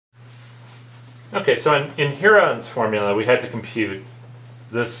Okay, so in Huron's formula, we had to compute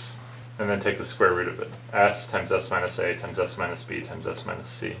this and then take the square root of it. S times S minus A times S minus B times S minus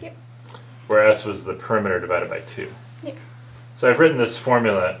C. Yep. Where S was the perimeter divided by 2. Yep. So I've written this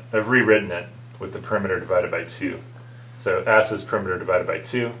formula, I've rewritten it with the perimeter divided by 2. So S is perimeter divided by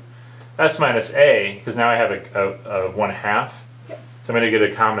 2. S minus A, because now I have a 1/2. Yep. So I'm going to get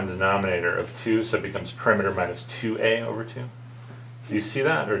a common denominator of 2, so it becomes perimeter minus 2A over 2. Do you see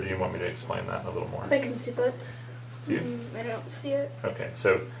that, or do you want me to explain that a little more? I can see that. Do you? I don't see it. Okay,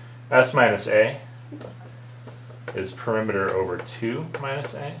 so S minus A is perimeter over 2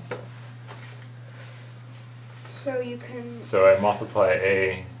 minus A. So you can... So I multiply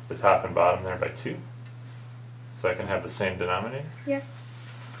A, the top and bottom there, by 2. So I can have the same denominator. Yeah.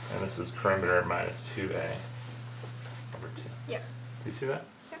 And this is perimeter minus 2A over 2. Yeah. Do you see that?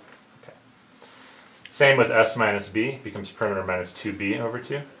 Yeah. Okay. Same with S minus B, becomes perimeter minus 2B over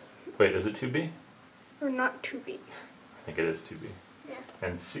 2. Wait, is it 2B? Or not 2b. I think it is 2B. Yeah.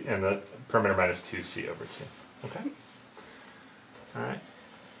 And the perimeter minus 2C over 2. Okay? Alright.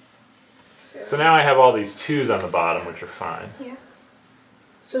 So now I have all these 2's on the bottom, which are fine. Yeah.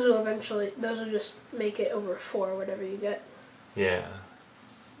 So those will just make it over 4, whatever you get. Yeah.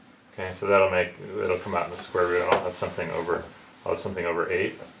 Okay, so it'll come out in the square root, and I'll have something over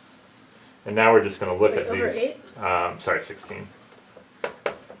 8. And now we're just going to look at over these. 8? Sorry, 16.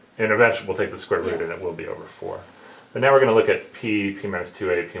 And eventually we'll take the square root and it will be over 4. But now we're going to look at P minus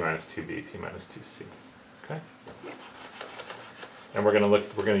 2A, P minus 2B, P minus 2C. Okay? And we're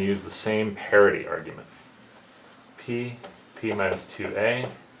going to use the same parity argument. P minus 2A,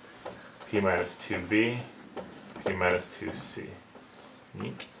 P minus 2B, P minus 2C.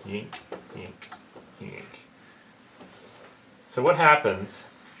 Yink, yink, yink, yink. So what happens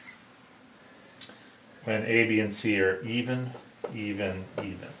when A, B, and C are even, even,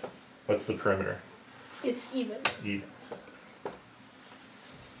 even? What's the perimeter? It's even. Even.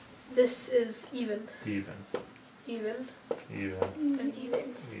 This is even. Even. Even. Even. And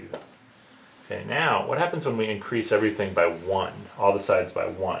even. Even. Okay, now, what happens when we increase everything by 1? All the sides by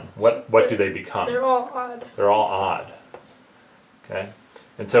 1? What do they become? They're all odd. They're all odd. Okay?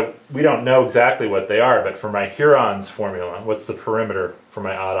 And so we don't know exactly what they are, but for my Huron's formula, what's the perimeter for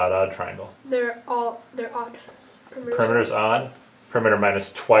my odd, odd, odd triangle? They're odd. Perimeter's odd. Perimeter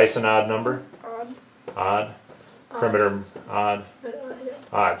minus twice an odd number. Odd. Odd. Perimeter odd. Yeah.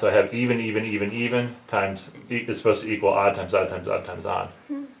 Odd. So I have even, even, even, even times is supposed to equal odd times odd times odd times odd.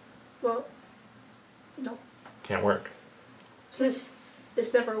 Well, no. Can't work. So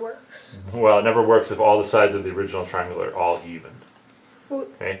this never works. Well, it never works if all the sides of the original triangle are all even.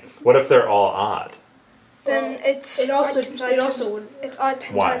 Okay. What if they're all odd? Then it's odd times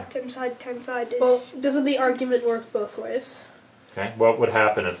side times side. Well, doesn't the argument work both ways? Okay. What would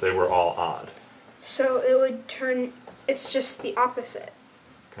happen if they were all odd? So it would turn. It's just the opposite.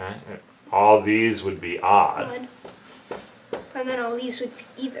 Okay. All these would be odd. And then all these would be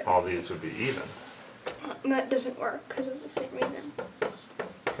even. All these would be even. And that doesn't work because of the same reason.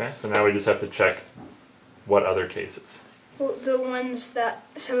 Okay. So now we just have to check what other cases. Well, the ones that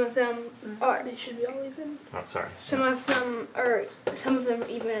some of them are, they should be all even. Oh, sorry. Some of them are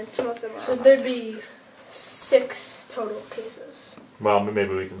even, and some of them are. So there'd be 6 total cases. Well,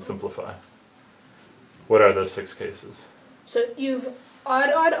 maybe we can simplify. What are those 6 cases? So you've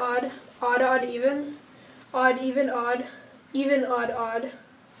odd, odd, odd, odd, odd, even, even, odd, odd.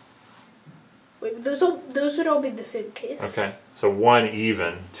 Wait, those would all be the same case. Okay. So 1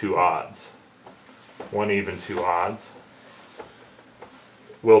 even, 2 odds. 1 even, 2 odds.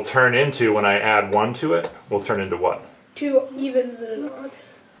 Will turn into, when I add 1 to it, will turn into what? 2 evens and an odd.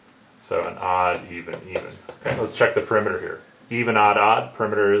 So an odd, even, even. Okay, let's check the perimeter here. Even, odd, odd.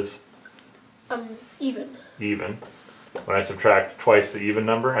 Perimeter is? Even. Even. When I subtract twice the even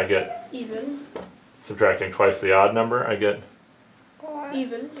number, I get? Even. Subtracting twice the odd number, I get?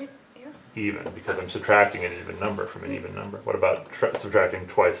 Even. Even, because I'm subtracting an even number from an even number. What about subtracting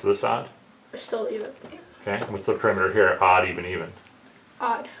twice this odd? Still even. Okay, and what's the perimeter here? Odd, even, even.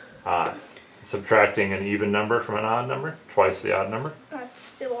 Odd. Odd. Subtracting an even number from an odd number, twice the odd number. That's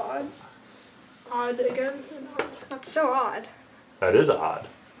still odd. Odd again and odd. That's so odd. That is odd.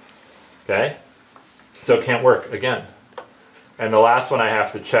 Okay? So it can't work again. And the last one I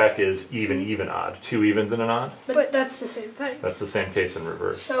have to check is even, even, odd. 2 evens and an odd. But that's the same thing. That's the same case in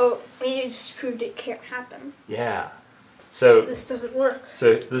reverse. So we just proved it can't happen. Yeah. So this doesn't work.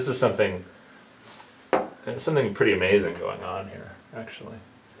 So this is something pretty amazing going on here, actually.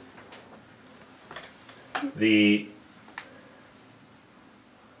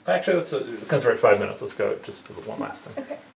 Actually, since we're at 5 minutes, let's go just to the one last thing. Okay.